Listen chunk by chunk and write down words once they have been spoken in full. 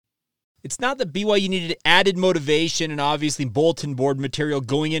It's not that BYU needed added motivation and obviously bulletin board material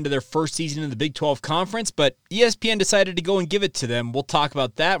going into their first season in the Big 12 Conference, but ESPN decided to go and give it to them. We'll talk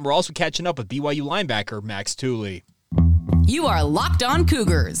about that, and we're also catching up with BYU linebacker Max Tooley. You are Locked On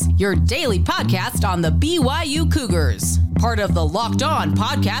Cougars, your daily podcast on the BYU Cougars, part of the Locked On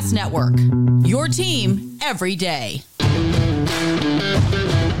Podcast Network, your team every day.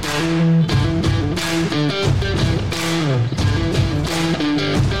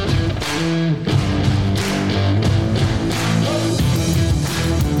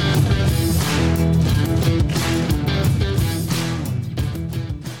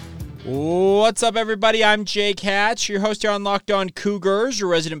 What's up, everybody? I'm Jake Hatch, your host here on Locked On Cougars, your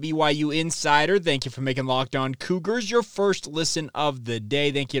resident BYU insider. Thank you for making Locked On Cougars your first listen of the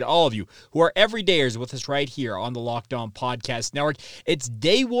day. Thank you to all of you who are everydayers with us right here on the Locked On Podcast Network. It's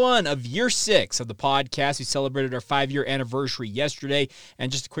day one of year 6 of the podcast. We celebrated our 5-year anniversary yesterday, and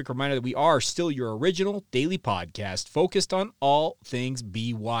just a quick reminder that we are still your original daily podcast focused on all things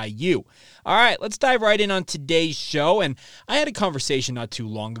BYU. All right, let's dive right in on today's show, and I had a conversation not too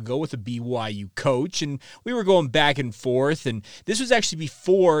long ago with a BYU coach, and we were going back and forth, and this was actually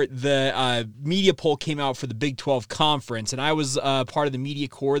before the media poll came out for the Big 12 Conference, and I was part of the media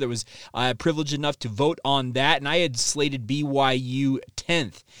corps that was privileged enough to vote on that, and I had slated BYU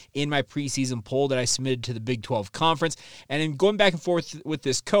 10th in my preseason poll that I submitted to the Big 12 Conference, and in going back and forth with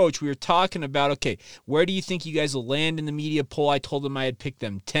this coach, we were talking about, okay, where do you think you guys will land in the media poll? I told them I had picked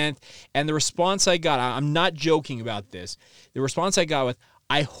them 10th, and the response I got, I'm not joking about this, the response I got was,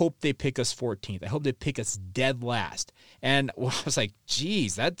 I hope they pick us 14th. I hope they pick us dead last. And I was like,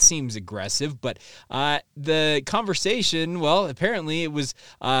 geez, that seems aggressive. But the conversation, well, apparently it was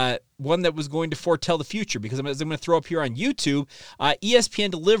one that was going to foretell the future, because as I'm going to throw up here on YouTube,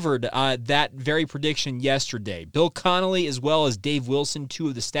 ESPN delivered that very prediction yesterday. Bill Connolly as well as Dave Wilson, two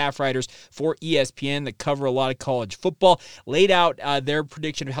of the staff writers for ESPN that cover a lot of college football, laid out their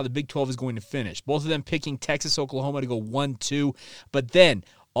prediction of how the Big 12 is going to finish. Both of them picking Texas, Oklahoma to go 1-2. But then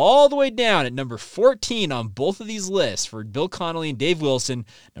all the way down at number 14 on both of these lists for Bill Connolly and Dave Wilson,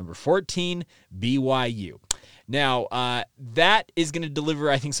 number 14, BYU. Now, that is going to deliver,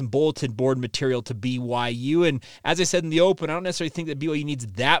 I think, some bulletin board material to BYU. And as I said in the open, I don't necessarily think that BYU needs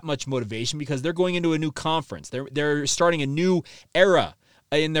that much motivation because they're going into a new conference. They're starting a new era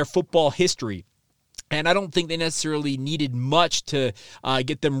in their football history. And I don't think they necessarily needed much to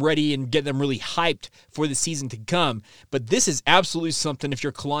get them ready and get them really hyped for the season to come. But this is absolutely something, if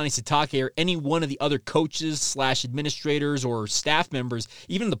you're Kalani Sitake or any one of the other coaches / administrators or staff members,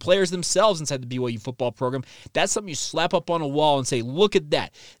 even the players themselves inside the BYU football program, that's something you slap up on a wall and say, look at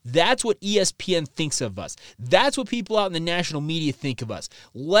that. That's what ESPN thinks of us. That's what people out in the national media think of us.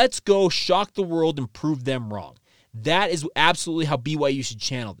 Let's go shock the world and prove them wrong. That is absolutely how BYU should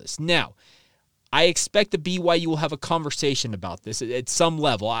channel this. Now, I expect the BYU will have a conversation about this at some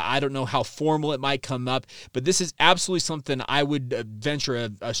level. I don't know how formal it might come up, but this is absolutely something I would venture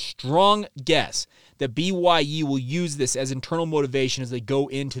a strong guess that BYU will use this as internal motivation as they go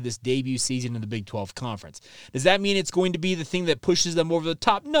into this debut season in the Big 12 Conference. Does that mean it's going to be the thing that pushes them over the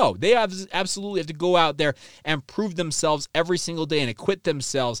top? No, they absolutely have to go out there and prove themselves every single day and acquit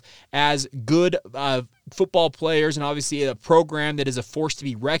themselves as good football players, and obviously a program that is a force to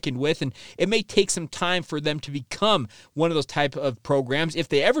be reckoned with. And it may take some time for them to become one of those type of programs, if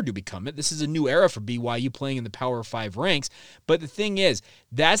they ever do become it. This is a new era for BYU playing in the Power 5 ranks. But the thing is,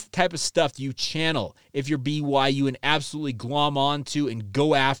 that's the type of stuff you channel if you're BYU and absolutely glom onto and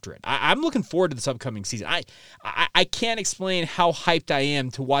go after it. I'm looking forward to this upcoming season. I can't explain how hyped I am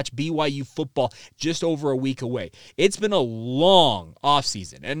to watch BYU football just over a week away. It's been a long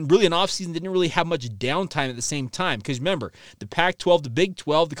offseason, and really an offseason didn't really have much downtime at the same time, because remember, the Pac-12, the Big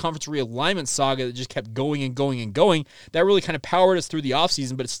 12, the conference realignment saga that just kept going and going and going, that really kind of powered us through the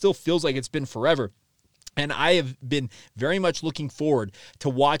offseason, but it still feels like it's been forever. And I have been very much looking forward to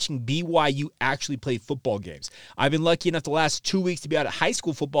watching BYU actually play football games. I've been lucky enough the last 2 weeks to be out at high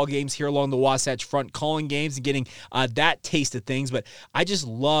school football games here along the Wasatch Front, calling games and getting that taste of things. But I just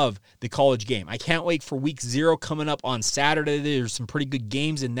love the college game. I can't wait for week 0 coming up on Saturday. There's some pretty good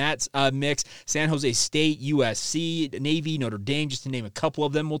games in that mix. San Jose State, USC, Navy, Notre Dame, just to name a couple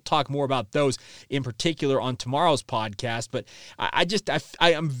of them. We'll talk more about those in particular on tomorrow's podcast. But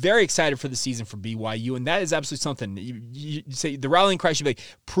I am very excited for the season for BYU. And that is absolutely something. You say the rallying cry should be like,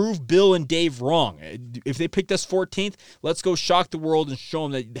 prove Bill and Dave wrong. If they picked us 14th, let's go shock the world and show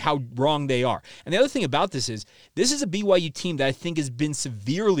them how wrong they are. And the other thing about this is a BYU team that I think has been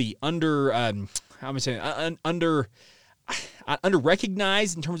severely under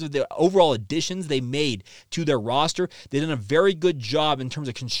under-recognized in terms of the overall additions they made to their roster. They've done a very good job in terms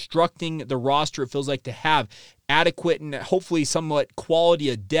of constructing the roster, it feels like, to have adequate and hopefully somewhat quality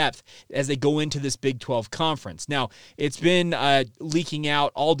of depth as they go into this Big 12 conference. Now, it's been leaking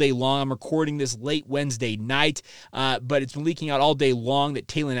out all day long. I'm recording this late Wednesday night, but it's been leaking out all day long that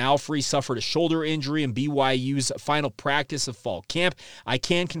Taylon Alfrey suffered a shoulder injury in BYU's final practice of fall camp. I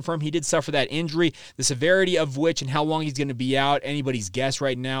can confirm he did suffer that injury, the severity of which and how long he's going to be out, anybody's guess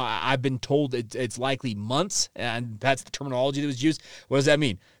right now. I've been told it's likely months, and that's the terminology that was used. What does that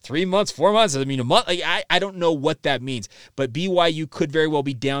mean? 3 months, 4 months? Does it mean a month? I don't know what that means, but BYU could very well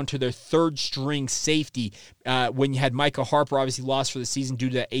be down to their third string safety when you had Micah Harper obviously lost for the season due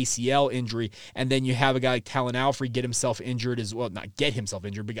to that ACL injury, and then you have a guy like Taylon Alfrey get himself injured as well. Not get himself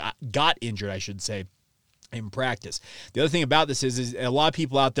injured, but got injured, I should say, in practice. The other thing about this is a lot of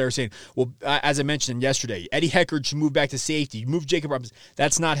people out there are saying, well, as I mentioned yesterday, Eddie Heckard should move back to safety. You move Jacob Robinson.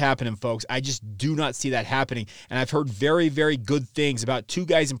 That's not happening, folks. I just do not see that happening. And I've heard very, very good things about two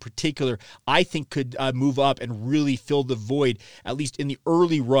guys in particular I think could move up and really fill the void, at least in the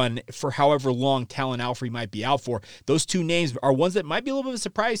early run, for however long Taylon Alfrey might be out for. Those two names are ones that might be a little bit of a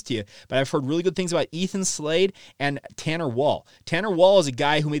surprise to you, but I've heard really good things about Ethan Slade and Tanner Wall. Tanner Wall is a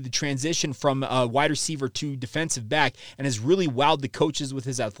guy who made the transition from wide receiver to defensive back and has really wowed the coaches with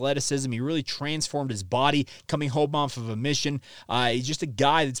his athleticism. He really transformed his body coming home off of a mission. He's just a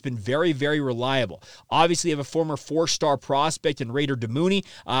guy that's been very, very reliable. Obviously, you have a former 4-star prospect in Raider DeMooney.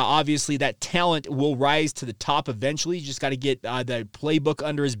 Obviously, that talent will rise to the top eventually. You just got to get the playbook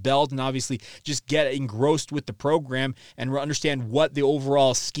under his belt and obviously just get engrossed with the program and understand what the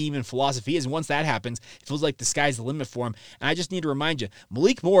overall scheme and philosophy is. And once that happens, it feels like the sky's the limit for him. And I just need to remind you,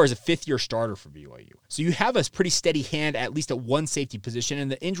 Malik Moore is a 5th-year starter for BYU. So you have a pretty steady hand, at least at one safety position,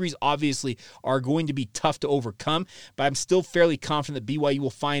 and the injuries obviously are going to be tough to overcome, but I'm still fairly confident that BYU will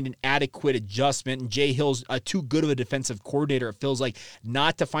find an adequate adjustment, and Jay Hill's too good of a defensive coordinator, it feels like,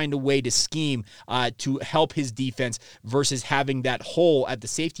 not to find a way to scheme to help his defense versus having that hole at the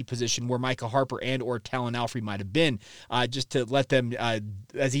safety position where Micah Harper and or Taylon Alfrey might have been, just to let them,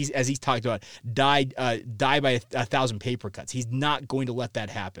 as he's talked about, die by 1,000 paper cuts. He's not going to let that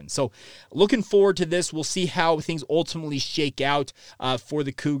happen. So looking forward to this. We'll see how things ultimately shake out for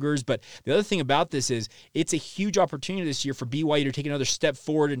the Cougars. But the other thing about this is it's a huge opportunity this year for BYU to take another step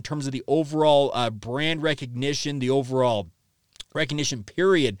forward in terms of the overall brand recognition, the overall recognition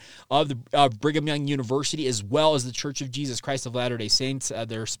period of the Brigham Young University, as well as the Church of Jesus Christ of Latter-day Saints,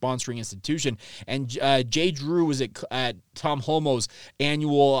 their sponsoring institution. And Jay Drew was at Tom Holmoe's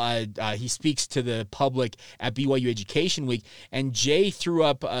annual, he speaks to the public at BYU Education Week, and Jay threw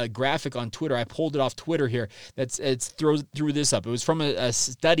up a graphic on Twitter. I pulled it off Twitter here. Threw this up. It was from a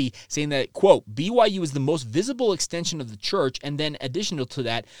study saying that, quote, BYU is the most visible extension of the church, and then additional to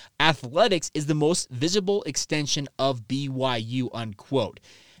that, athletics is the most visible extension of BYU, unquote.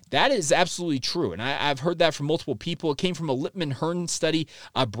 That is absolutely true, and I've heard that from multiple people. It came from a Lippman Hearn study,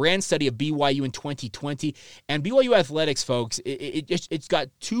 a brand study of BYU in 2020, and BYU athletics, folks, it's got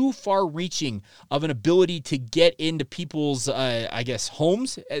too far-reaching of an ability to get into people's,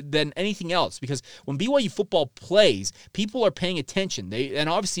 homes than anything else, because when BYU football plays, people are paying attention. And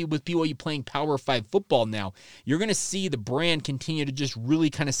obviously with BYU playing Power 5 football now, you're going to see the brand continue to just really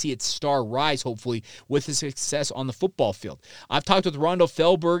kind of see its star rise, hopefully, with the success on the football field. I've talked with Rondo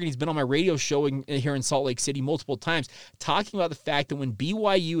Fehlberg, and he's been on my radio show here in Salt Lake City multiple times, talking about the fact that when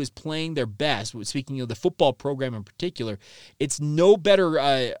BYU is playing their best, speaking of the football program in particular, it's no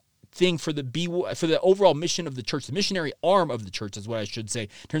better thing for the overall mission of the church, the missionary arm of the church is what I should say,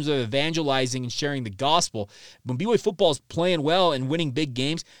 in terms of evangelizing and sharing the gospel. When BYU football is playing well and winning big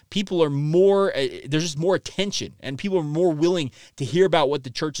games, people are more, there's just more attention, and people are more willing to hear about what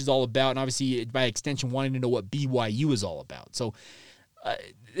the church is all about, and obviously, by extension, wanting to know what BYU is all about. So,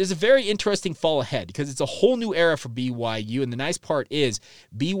 there's a very interesting fall ahead because it's a whole new era for BYU, and the nice part is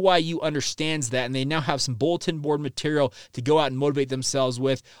BYU understands that, and they now have some bulletin board material to go out and motivate themselves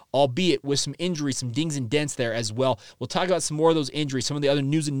with, albeit with some injuries, some dings and dents there as well. We'll talk about some more of those injuries, some of the other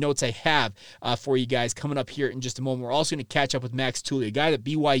news and notes I have for you guys coming up here in just a moment. We're also going to catch up with Max Tooley, a guy that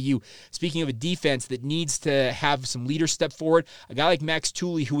BYU, speaking of a defense that needs to have some leaders step forward, a guy like Max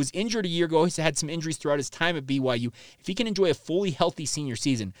Tooley, who was injured a year ago, he's had some injuries throughout his time at BYU. If he can enjoy a fully healthy senior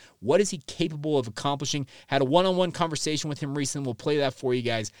season, and what is he capable of accomplishing. Had a one-on-one conversation with him recently. We'll play that for you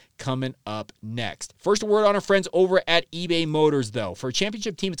guys coming up next. First, a word on our friends over at eBay Motors, though. For a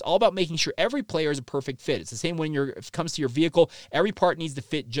championship team, it's all about making sure every player is a perfect fit. It's the same when it comes to your vehicle. Every part needs to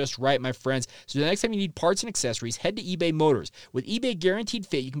fit just right, my friends. So the next time you need parts and accessories, head to eBay Motors. With eBay Guaranteed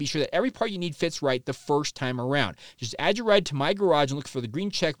Fit, you can be sure that every part you need fits right the first time around. Just add your ride to My Garage and look for the green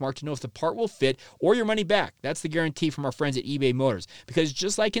check mark to know if the part will fit or your money back. That's the guarantee from our friends at eBay Motors. Because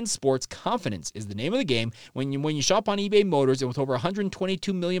just like in sports, confidence is the name of the game. When you shop on eBay Motors, and with over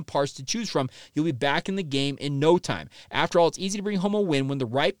 122 million parts to choose from, you'll be back in the game in no time. After all, it's easy to bring home a win when the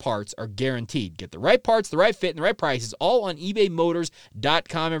right parts are guaranteed. Get the right parts, the right fit, and the right prices all on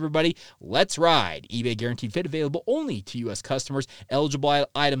ebaymotors.com, everybody. Let's ride. eBay Guaranteed Fit available only to U.S. customers. Eligible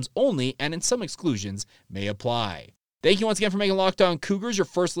items only, and in some exclusions may apply. Thank you once again for making Locked On Cougars your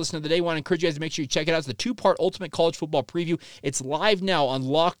first listen of the day. I want to encourage you guys to make sure you check it out. It's the 2-part Ultimate College Football Preview. It's live now on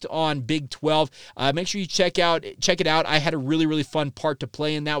Locked On Big 12. Make sure you check it out. I had a really, really fun part to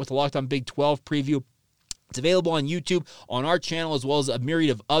play in that with the Locked On Big 12 preview. It's available on YouTube, on our channel, as well as a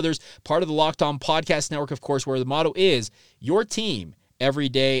myriad of others. Part of the Locked On Podcast Network, of course, where the motto is your team every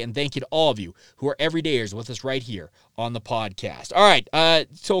day. And thank you to all of you who are everydayers with us right here on the podcast. All right,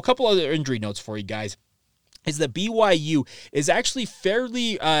 so a couple other injury notes for you guys is that BYU is actually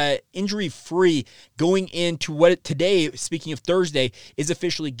fairly injury-free going into what today, speaking of Thursday, is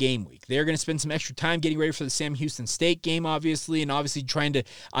officially game week. They're going to spend some extra time getting ready for the Sam Houston State game, obviously, and obviously trying to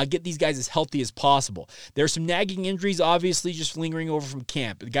get these guys as healthy as possible. There's some nagging injuries, obviously, just lingering over from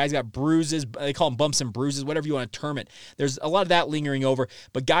camp. The guys got bruises. They call them bumps and bruises, whatever you want to term it. There's a lot of that lingering over,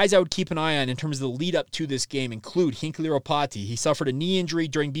 but guys I would keep an eye on in terms of the lead-up to this game include Hinckley Ropati. He suffered a knee injury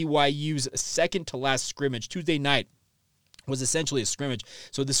during BYU's second-to-last scrimmage Tuesday night. Was essentially a scrimmage.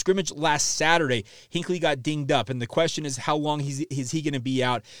 So the scrimmage last Saturday, Hinckley got dinged up, and the question is how long is he going to be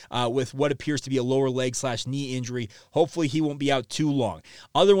out with what appears to be a lower leg / knee injury. Hopefully he won't be out too long.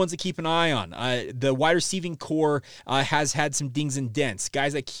 Other ones to keep an eye on, the wide receiving core has had some dings and dents.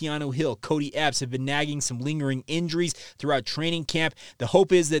 Guys like Keanu Hill, Cody Epps have been nagging some lingering injuries throughout training camp. The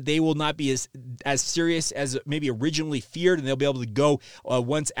hope is that they will not be as serious as maybe originally feared, and they'll be able to go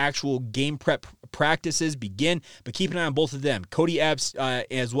once actual game prep practices begin. But keep an eye on both of them. Cody Epps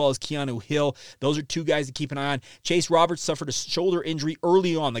as well as Keanu Hill. Those are two guys to keep an eye on. Chase Roberts suffered a shoulder injury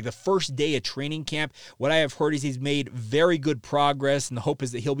early on, like the first day of training camp. What I have heard is he's made very good progress, and the hope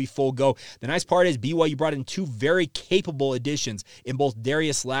is that he'll be full go. The nice part is BYU brought in two very capable additions in both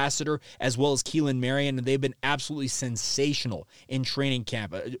Darius Lassiter as well as Keelan Marion, and they've been absolutely sensational in training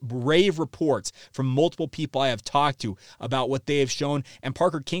camp. Rave reports from multiple people I have talked to about what they have shown, and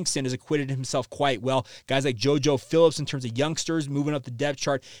Parker Kingston has acquitted himself quite well. Guys like JoJo Phillips, in terms of youngsters moving up the depth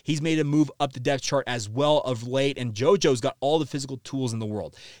chart, he's made a move up the depth chart as well of late, and JoJo's got all the physical tools in the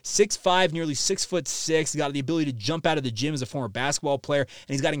world. 6'5", nearly 6'6". He's got the ability to jump out of the gym as a former basketball player,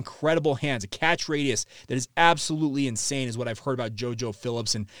 and he's got incredible hands, a catch radius that is absolutely insane is what I've heard about JoJo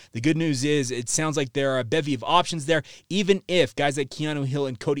Phillips. And the good news is it sounds like there are a bevy of options there, even if guys like Keanu Hill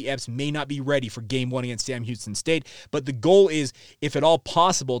and Cody Epps may not be ready for game one against Sam Houston State. But the goal is, if at all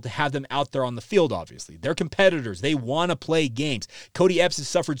possible, to have them out there on the field, obviously. They're competitors. They want to play games. Cody Epps has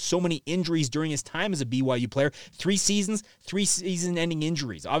suffered so many injuries during his time as a BYU player. 3 season-ending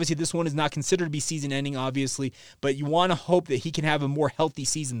injuries. Obviously, this one is not considered to be season-ending, obviously, but you want to hope that he can have a more healthy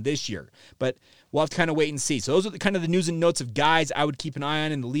season this year. But we'll have to kind of wait and see. So those are kind of the news and notes of guys I would keep an eye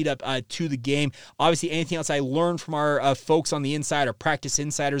on in the lead-up to the game. Obviously, anything else I learned from our folks on the inside, or practice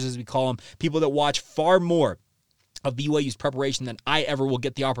insiders, as we call them, people that watch far more of BYU's preparation than I ever will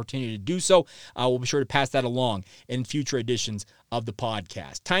get the opportunity to do so. We'll be sure to pass that along in future editions of the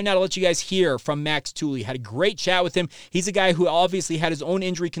podcast. Time now to let you guys hear from Max Tooley. Had a great chat with him. He's a guy who obviously had his own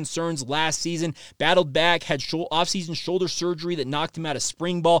injury concerns last season, battled back, had off-season shoulder surgery that knocked him out of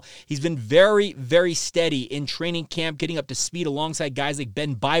spring ball. He's been very, very steady in training camp, getting up to speed alongside guys like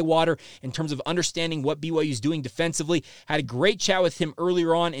Ben Bywater in terms of understanding what BYU is doing defensively. Had a great chat with him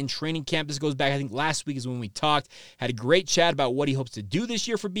earlier on in training camp. This goes back, I think last week is when we talked. Had a great chat about what he hopes to do this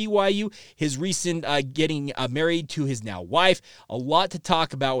year for BYU, his recent getting married to his now wife. A lot to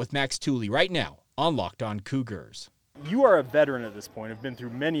talk about with Max Tooley right now on Locked On Cougars. You are a veteran at this point. Have been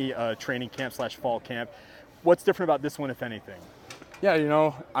through many training camp / fall camp. What's different about this one, if anything? Yeah,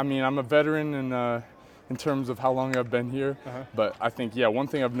 I'm a veteran in terms of how long I've been here. But I think, one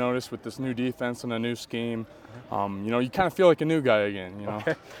thing I've noticed with this new defense and a new scheme, you kind of feel like a new guy again.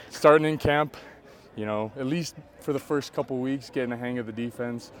 Okay. Starting in camp, at least for the first couple weeks, getting a hang of the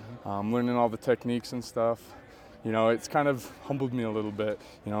defense, learning all the techniques and stuff. It's kind of humbled me a little bit.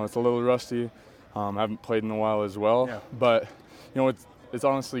 It's a little rusty. I haven't played in a while as well. Yeah. But, it's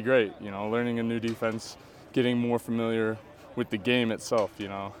honestly great. Learning a new defense, getting more familiar with the game itself,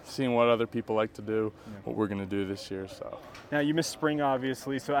 seeing what other people like to do, what we're going to do this year. So now you missed spring,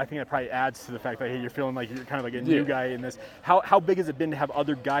 obviously, so I think that probably adds to the fact that, hey, you're feeling like you're kind of like a new guy in this. How big has it been to have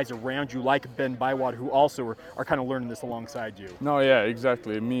other guys around you like Ben Bywater who also are kind of learning this alongside you? No, yeah,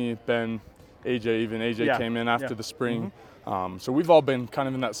 exactly. Me, Ben, AJ came in after the spring. So we've all been kind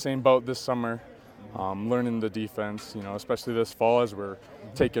of in that same boat this summer, learning the defense, especially this fall as we're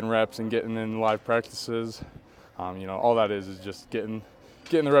taking reps and getting in live practices. All that is just getting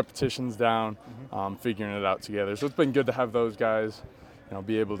the repetitions down, figuring it out together. So it's been good to have those guys,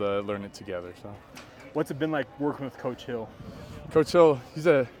 be able to learn it together. So, what's it been like working with Coach Hill? Coach Hill, he's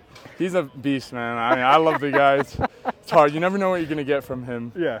a beast, man. I mean, I love the guy. It's hard. You never know what you're gonna get from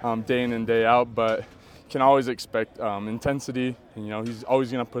him, day in and day out. But you can always expect intensity. And, he's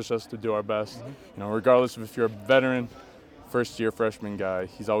always gonna push us to do our best. Regardless of if you're a veteran, first-year freshman guy,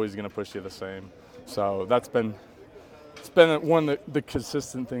 he's always gonna push you the same. So it's been one of the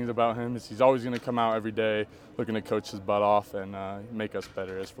consistent things about him is he's always going to come out every day looking to coach his butt off and make us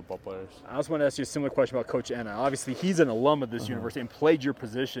better as football players. I also want to ask you a similar question about Coach Enna. Obviously, he's an alum of this university and played your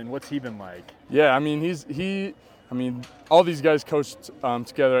position. What's he been like? Yeah, I mean, all these guys coached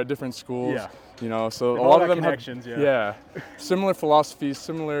together at different schools. Yeah. So a lot of them connections. have similar philosophies,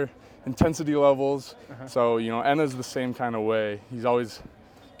 similar intensity levels. So Enna's the same kind of way. He's always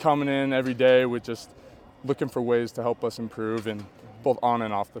coming in every day with just looking for ways to help us improve, and both on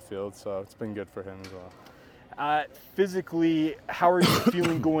and off the field. So it's been good for him as well. Physically, how are you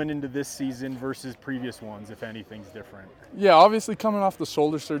feeling going into this season versus previous ones, if anything's different? Yeah, obviously coming off the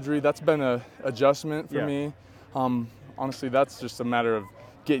shoulder surgery, that's been an adjustment for me. Honestly, that's just a matter of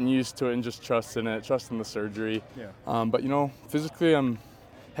getting used to it and just trusting the surgery. But physically I'm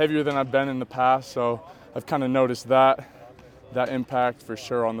heavier than I've been in the past, so I've kind of noticed that impact for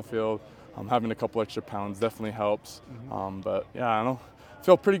sure on the field. Having a couple extra pounds definitely helps. But I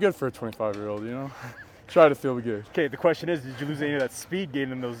feel pretty good for a 25-year-old, Try to feel good. Okay, the question is, did you lose any of that speed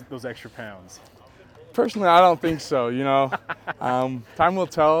gaining those extra pounds? Personally, I don't think so, Time will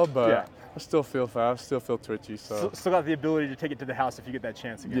tell, but I still feel fast, still feel twitchy. So still got the ability to take it to the house if you get that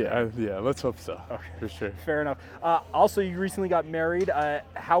chance again. Yeah, let's hope so. Okay. For sure. Fair enough. Also, you recently got married.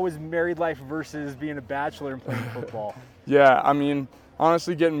 How is married life versus being a bachelor and playing football? Yeah, I mean,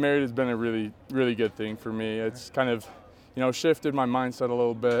 honestly, getting married has been a really, really good thing for me. It's kind of, shifted my mindset a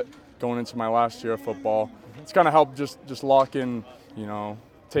little bit going into my last year of football. It's kind of helped just lock in,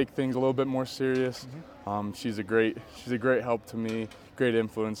 take things a little bit more serious. She's a great help to me, great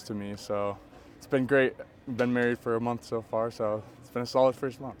influence to me. So it's been great. We've been married for a month so far, so it's been a solid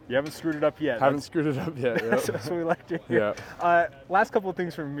first month. You haven't screwed it up yet. Haven't screwed it up yet. Yep. That's what we like to hear. Last couple of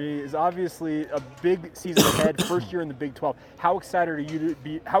things from me is obviously a big season ahead, first year in the Big 12. How excited are you to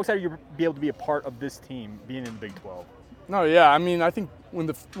be able to be a part of this team being in the Big 12? No, yeah. I mean, I think when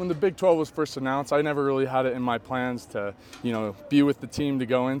the Big 12 was first announced, I never really had it in my plans to, be with the team to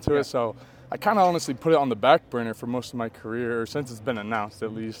go into it. So I kind of honestly put it on the back burner for most of my career, or since it's been announced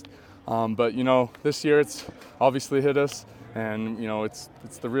at least. But this year it's obviously hit us, and it's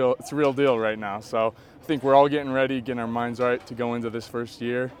a real deal right now. So I think we're all getting ready, getting our minds right to go into this first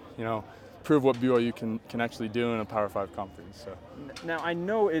year. Prove what BYU can actually do in a Power 5 conference. So. Now, I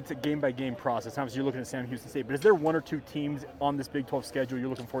know it's a game-by-game process. Obviously, you're looking at Sam Houston State, but is there one or two teams on this Big 12 schedule you're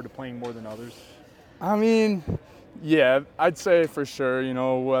looking forward to playing more than others? I mean, yeah, I'd say for sure,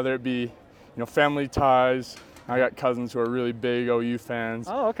 whether it be, family ties. I got cousins who are really big OU fans.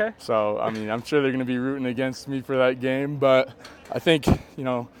 Oh, okay. So, I mean, I'm sure they're going to be rooting against me for that game, but I think,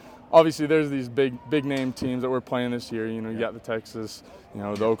 obviously there's these big name teams that we're playing this year. You got the Texas,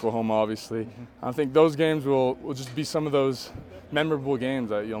 the Oklahoma, obviously. I think those games will just be some of those memorable games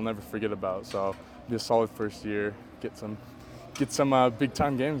that you'll never forget about. So it'll be a solid first year. Get some big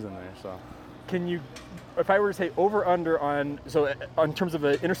time games in there. So can you, if I were to say over under on in terms of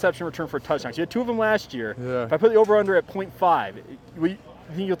an interception return for touchdowns, you had two of them last year. Yeah. If I put the over under at 0.5, you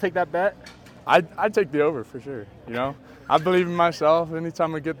think you'll take that bet? I'd take the over for sure. I believe in myself.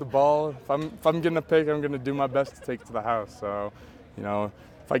 Anytime I get the ball, if I'm getting a pick, I'm going to do my best to take it to the house. So,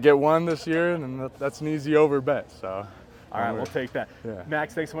 if I get one this year, then that's an easy over bet. So. All right, we'll take that. Yeah.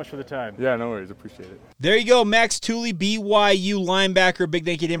 Max, thanks so much for the time. Yeah, no worries. Appreciate it. There you go, Max Tooley, BYU linebacker. Big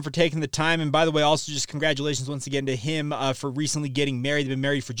thank you to him for taking the time. And by the way, also just congratulations once again to him for recently getting married. They've been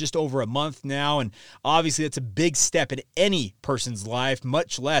married for just over a month now. And obviously that's a big step in any person's life,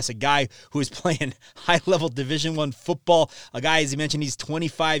 much less a guy who is playing high-level Division I football. A guy, as he mentioned, he's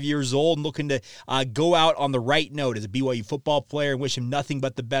 25 years old and looking to go out on the right note as a BYU football player, and wish him nothing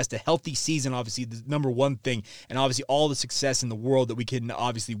but the best. A healthy season, obviously, the number one thing. And obviously all the success in the world that we can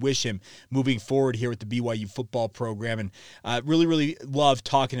obviously wish him moving forward here with the BYU football program. And really, really love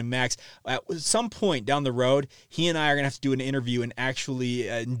talking to Max. At some point down the road, he and I are going to have to do an interview and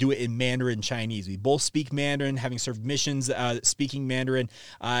actually do it in Mandarin Chinese. We both speak Mandarin, having served missions, speaking Mandarin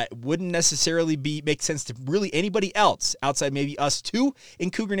wouldn't necessarily make sense to really anybody else outside maybe us two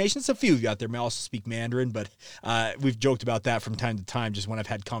in Cougar Nation. So a few of you out there may also speak Mandarin, but we've joked about that from time to time just when I've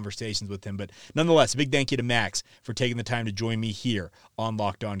had conversations with him. But nonetheless, a big thank you to Max for taking the time to join me here on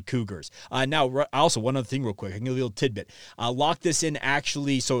Locked On Cougars. Now, also, one other thing real quick. I can give you a little tidbit. Locked this in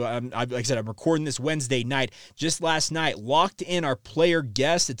actually, so like I said, I'm recording this Wednesday night. Just last night, locked in our player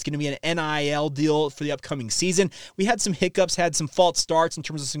guest. It's going to be an NIL deal for the upcoming season. We had some hiccups, had some false starts in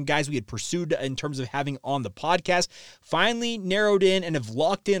terms of some guys we had pursued in terms of having on the podcast. Finally narrowed in and have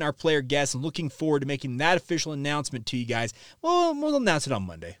locked in our player guest, and looking forward to making that official announcement to you guys. Well, we'll announce it on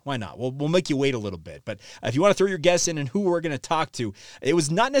Monday. Why not? We'll make you wait a little bit. But if you want to throw your guess in and who we're going to talk to, it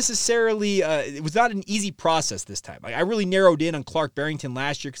was not necessarily, it was not an easy process this time. I really narrowed in on Clark Barrington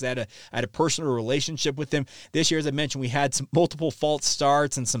last year because I had a personal relationship with him. This year, as I mentioned, we had some multiple false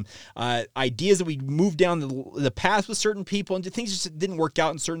starts and some ideas that we moved down the path with certain people, and things just didn't work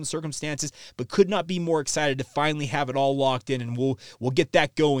out in certain circumstances, but could not be more excited to finally have it all locked in, and we'll get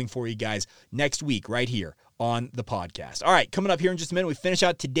that going for you guys next week right here on the podcast. All right, coming up here in just a minute, we finish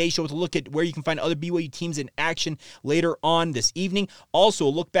out today's show with a look at where you can find other BYU teams in action later on this evening. Also, a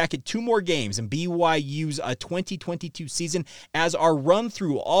look back at two more games in BYU's 2022 season as our run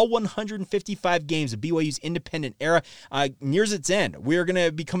through all 155 games of BYU's independent era nears its end. We're going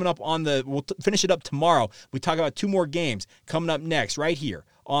to be coming up on we'll finish it up tomorrow. We talk about two more games coming up next right here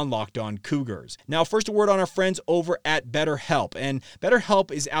on Locked On Cougars. Now, first a word on our friends over at BetterHelp. And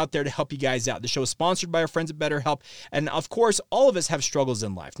BetterHelp is out there to help you guys out. The show is sponsored by our friends at BetterHelp. And of course, all of us have struggles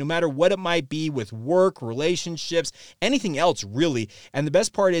in life, no matter what it might be with work, relationships, anything else really. And the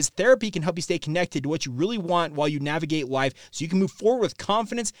best part is therapy can help you stay connected to what you really want while you navigate life so you can move forward with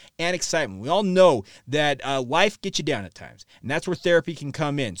confidence and excitement. We all know that life gets you down at times, and that's where therapy can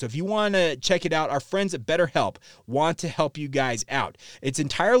come in. So if you want to check it out, our friends at BetterHelp want to help you guys out. It's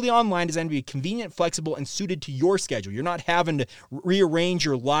entirely online, designed to be convenient, flexible, and suited to your schedule. You're not having to rearrange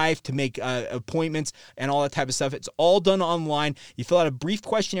your life to make appointments and all that type of stuff. It's all done online. You fill out a brief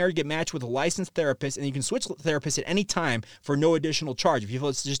questionnaire to get matched with a licensed therapist, and you can switch therapists at any time for no additional charge. If you feel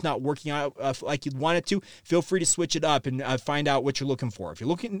it's just not working out like you'd want it to, feel free to switch it up and find out what you're looking for. If you're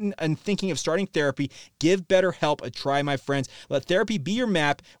looking and thinking of starting therapy, give BetterHelp a try, my friends. Let therapy be your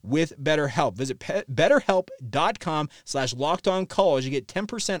map with BetterHelp. Visit betterhelp.com/lockedoncollege. You get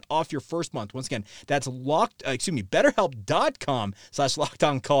 10% off your first month. Once again, that's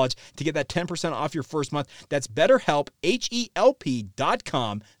betterhelp.com/lockedoncollege to get that 10% off your first month. That's BetterHelp,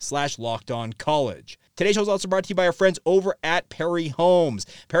 HELP.com/lockedoncollege. Today's show is also brought to you by our friends over at Perry Homes.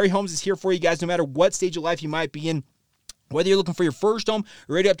 Perry Homes is here for you guys no matter what stage of life you might be in. Whether you're looking for your first home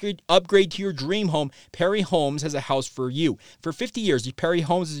or ready to upgrade to your dream home, Perry Homes has a house for you. For 50 years, Perry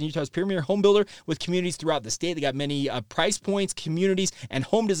Homes is Utah's premier home builder with communities throughout the state. They got many price points, communities, and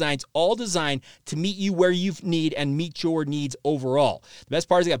home designs, all designed to meet you where you need and meet your needs overall. The best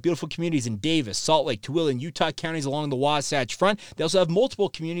part is they got beautiful communities in Davis, Salt Lake, Tooele, and Utah counties along the Wasatch Front. They also have multiple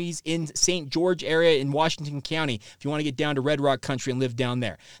communities in St. George area in Washington County if you want to get down to Red Rock country and live down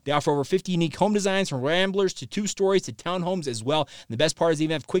there. They offer over 50 unique home designs from ramblers to 2-stories to townhomes as well. And the best part is they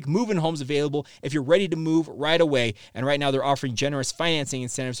even have quick move-in homes available if you're ready to move right away. And right now they're offering generous financing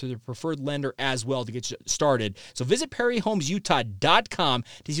incentives for their preferred lender as well to get you started. So visit PerryHomesUtah.com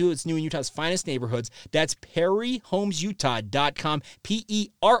to see what's new in Utah's finest neighborhoods. That's PerryHomesUtah.com,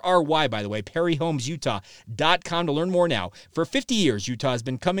 PERRY, by the way, PerryHomesUtah.com to learn more now. For 50 years, Utah has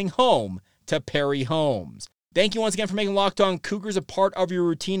been coming home to Perry Homes. Thank you once again for making Locked On Cougars a part of your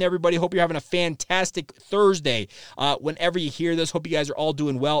routine, everybody. Hope you're having a fantastic Thursday whenever you hear this. Hope you guys are all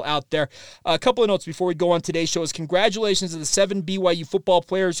doing well out there. A couple of notes before we go on today's show is congratulations to the 7 BYU football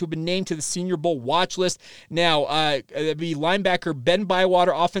players who have been named to the Senior Bowl watch list. Now, it'd be linebacker Ben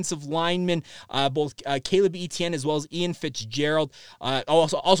Bywater, offensive lineman, both Caleb Etienne as well as Ian Fitzgerald,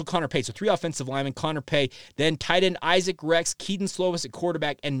 also Connor Pay. So 3 offensive linemen, Connor Pay. Then tight end Isaac Rex, Keaton Slovis at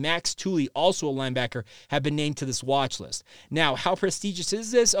quarterback, and Max Tooley, also a linebacker, have been named to this watch list. Now, how prestigious is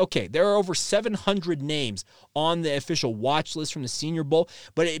this? Okay, there are over 700 names on the official watch list from the Senior Bowl,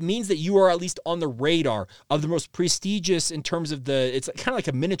 but it means that you are at least on the radar of the most prestigious in terms of it's kind of like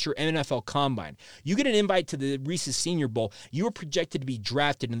a miniature NFL combine. You get an invite to the Reese's Senior Bowl, you are projected to be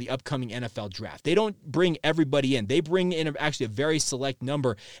drafted in the upcoming NFL draft. They don't bring everybody in. They bring in actually a very select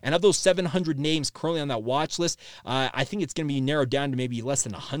number, and of those 700 names currently on that watch list, I think it's going to be narrowed down to maybe less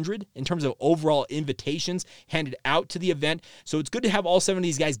than 100 in terms of overall invitations. handed out to the event. So it's good to have all 7 of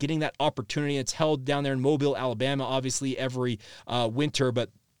these guys getting that opportunity. It's held down there in Mobile, Alabama, obviously every winter, but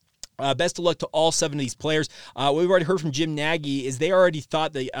best of luck to all 7 of these players. What we've already heard from Jim Nagy is they already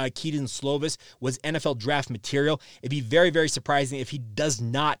thought that Keaton Slovis was NFL draft material. It'd be very, very surprising if he does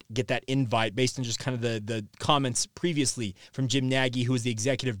not get that invite based on just kind of the comments previously from Jim Nagy, who is the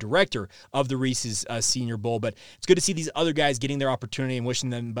executive director of the Reese's Senior Bowl. But it's good to see these other guys getting their opportunity and wishing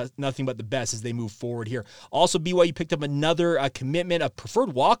them nothing but the best as they move forward here. Also, BYU picked up another commitment, a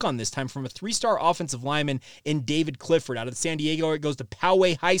preferred walk-on this time from a 3-star offensive lineman in David Clifford. Out of San Diego, it goes to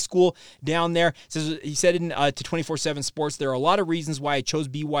Poway High School down there. He said to 24/7 Sports, there are a lot of reasons why I chose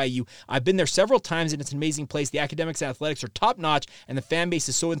BYU. I've been there several times, and it's an amazing place. The academics and athletics are top-notch, and the fan base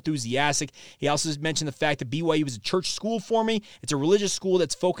is so enthusiastic. He also mentioned the fact that BYU is a church school for me. It's a religious school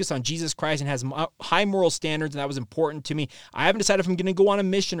that's focused on Jesus Christ and has high moral standards, and that was important to me. I haven't decided if I'm going to go on a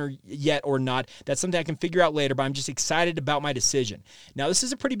mission yet or not. That's something I can figure out later, but I'm just excited about my decision. Now, this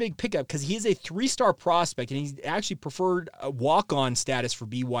is a pretty big pickup because he is a 3-star prospect, and he's actually preferred a walk-on status for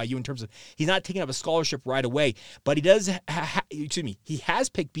BYU in terms of he's not taking up a scholarship right away, but he does. He has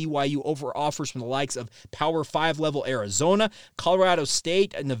picked BYU over offers from the likes of Power 5 level Arizona, Colorado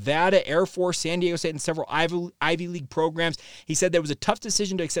State, Nevada, Air Force, San Diego State, and several Ivy League programs. He said there was a tough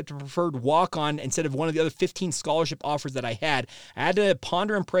decision to accept a preferred walk-on instead of one of the other 15 scholarship offers that I had. I had to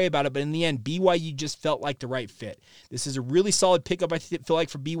ponder and pray about it, but in the end, BYU just felt like the right fit. This is a really solid pickup, I feel like,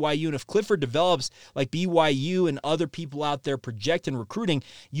 for BYU, and if Clifford develops like BYU and other people out there project and recruiting,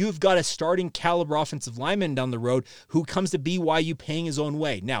 you've got a starting caliber offensive lineman down the road who comes to BYU paying his own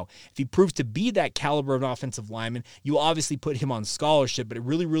way. Now, if he proves to be that caliber of an offensive lineman, you obviously put him on scholarship, but it's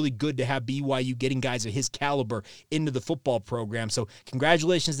really, really good to have BYU getting guys of his caliber into the football program. So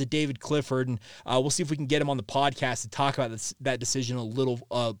congratulations to David Clifford, and we'll see if we can get him on the podcast to talk about that decision a little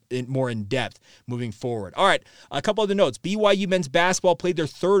more in depth moving forward. All right, a couple other notes. BYU men's basketball played their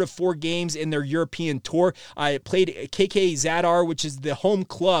 3rd of 4 games in their European tour. Played KK Zadar, which is the home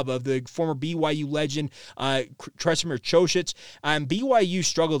club of the former BYU legend, Kresimir Chosic. BYU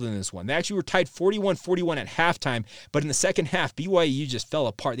struggled in this one. They actually were tied 41-41 at halftime, but in the second half, BYU just fell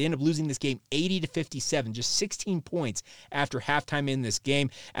apart. They ended up losing this game 80-57, just 16 points after halftime in this game.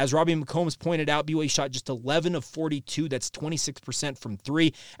 As Robbie McCombs pointed out, BYU shot just 11 of 42. That's 26% from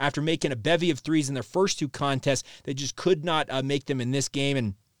 3. After making a bevy of threes in their first 2 contests, they just could not make them in this game.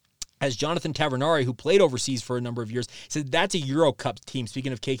 And as Jonathan Tavernari, who played overseas for a number of years, said that's a Euro Cup team.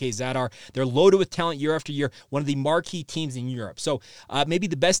 Speaking of KK Zadar, they're loaded with talent year after year, one of the marquee teams in Europe. So maybe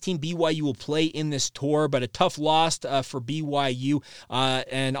the best team BYU will play in this tour, but a tough loss for BYU,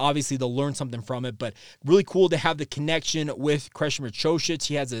 and obviously they'll learn something from it. But really cool to have the connection with Kresimir Chosic.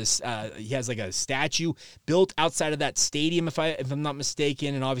 He has like a statue built outside of that stadium, if I'm not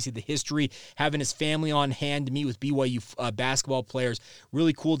mistaken, and obviously the history, having his family on hand to meet with BYU basketball players.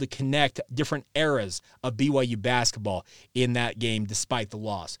 Really cool to connect different eras of BYU basketball in that game, despite the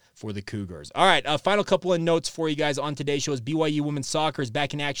loss for the Cougars. All right, final couple of notes for you guys on today's show is BYU women's soccer is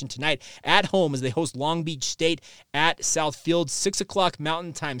back in action tonight at home as they host Long Beach State at Southfield. 6 o'clock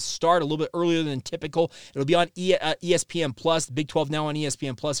Mountain Time start, a little bit earlier than typical. It'll be on ESPN Plus, Big 12 now on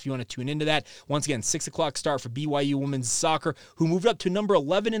ESPN Plus if you want to tune into that. Once again, 6 o'clock start for BYU women's soccer, who moved up to number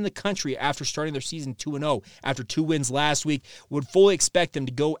 11 in the country after starting their season 2-0 after 2 wins last week. Would fully expect them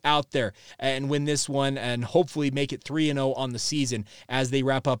to go out there and win this one and hopefully make it 3-0 on the season as they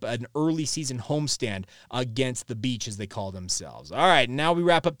wrap up an early season homestand against the Beach, as they call themselves. All right, now we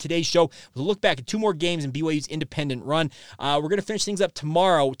wrap up today's show. We'll look back at 2 more games in BYU's independent run. We're going to finish things up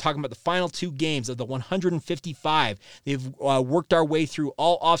tomorrow talking about the final 2 games of the 155 they've worked our way through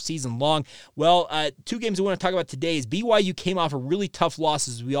all offseason long. Well, 2 games we want to talk about today is BYU came off a really tough loss,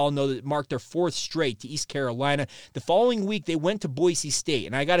 as we all know, that marked their 4th straight to East Carolina. The following week, they went to Boise State,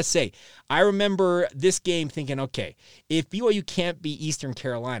 and I got to say, I remember this game thinking, okay, if BYU can't beat Eastern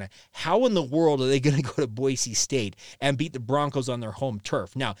Carolina, how in the world are they going to go to Boise State and beat the Broncos on their home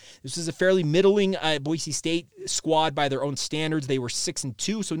turf? Now, this is a fairly middling Boise State squad by their own standards. They were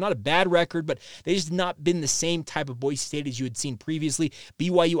 6-2, so not a bad record, but they just not been the same type of Boise State as you had seen previously.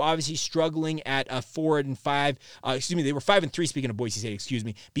 BYU obviously struggling at 4-5. They were 5-3, speaking of Boise State,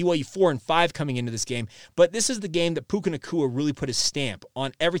 BYU 4-5 coming into this game, but this is the game that Puka Nacua really put his stamp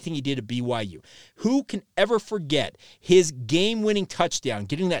on everything he did at BYU. Who can ever forget his game-winning touchdown,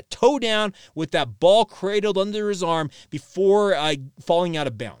 getting that toe down with that ball cradled under his arm before falling out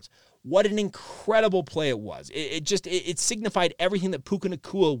of bounds? what an incredible play it was. It signified everything that Puka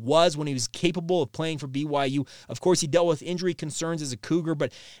Nacua was when he was capable of playing for BYU. Of course, he dealt with injury concerns as a Cougar,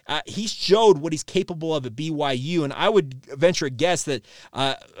 but he showed what he's capable of at BYU, and I would venture a guess that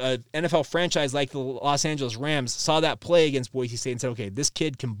an NFL franchise like the Los Angeles Rams saw that play against Boise State and said, okay, this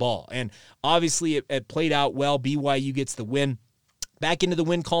kid can ball. And obviously it played out well. BYU gets the win. Back into the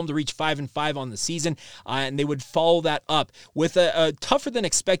win column to reach 5-5 on the season, and they would follow that up with a tougher than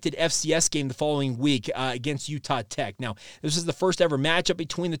expected FCS game the following week against Utah Tech. Now, this is the first ever matchup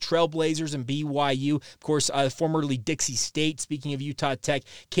between the Trailblazers and BYU. Of course, formerly Dixie State, speaking of Utah Tech,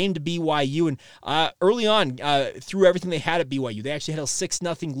 came to BYU, and early on, threw everything they had at BYU. They actually had a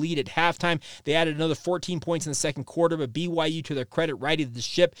 6-0 lead at halftime. They added another 14 points in the second quarter, but BYU, to their credit, righted the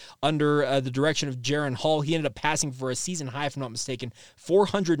ship under the direction of Jaron Hall. He ended up passing for a season high, if I'm not mistaken,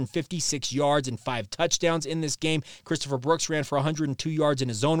 456 yards and 5 touchdowns in this game. Christopher Brooks ran for 102 yards in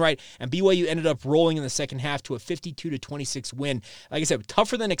his own right, and BYU ended up rolling in the second half to a 52-26 win. Like I said,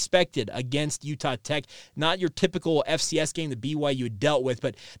 tougher than expected against Utah Tech. Not your typical FCS game that BYU had dealt with,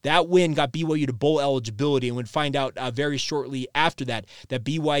 but that win got BYU to bowl eligibility, and would find out very shortly after that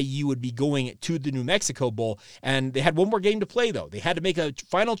BYU would be going to the New Mexico Bowl, and they had one more game to play, though. They had to make a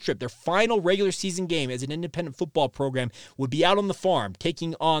final trip. Their final regular season game as an independent football program would be out on the farm,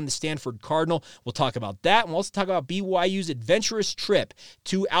 taking on the Stanford Cardinal. We'll talk about that, and we'll also talk about BYU's adventurous trip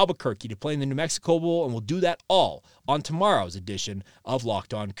to Albuquerque to play in the New Mexico Bowl, and we'll do that all on tomorrow's edition of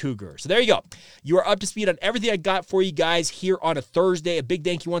Locked On Cougar. So there you go. You are up to speed on everything I got for you guys here on a Thursday. A big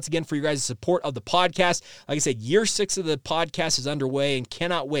thank you once again for your guys' support of the podcast. Like I said, year 6 of the podcast is underway, and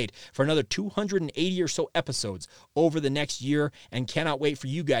cannot wait for another 280 or so episodes over the next year, and cannot wait for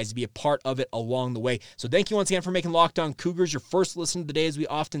you guys to be a part of it along the way. So thank you once again for making Locked On Cougars your first listen of the day, as we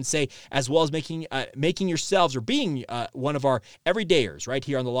often say, as well as making yourselves, or being one of our everydayers right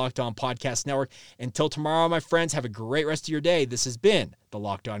here on the Locked On Podcast Network. Until tomorrow, my friends, have a great rest of your day. This has been the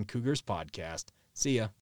Locked On Cougars podcast. See ya.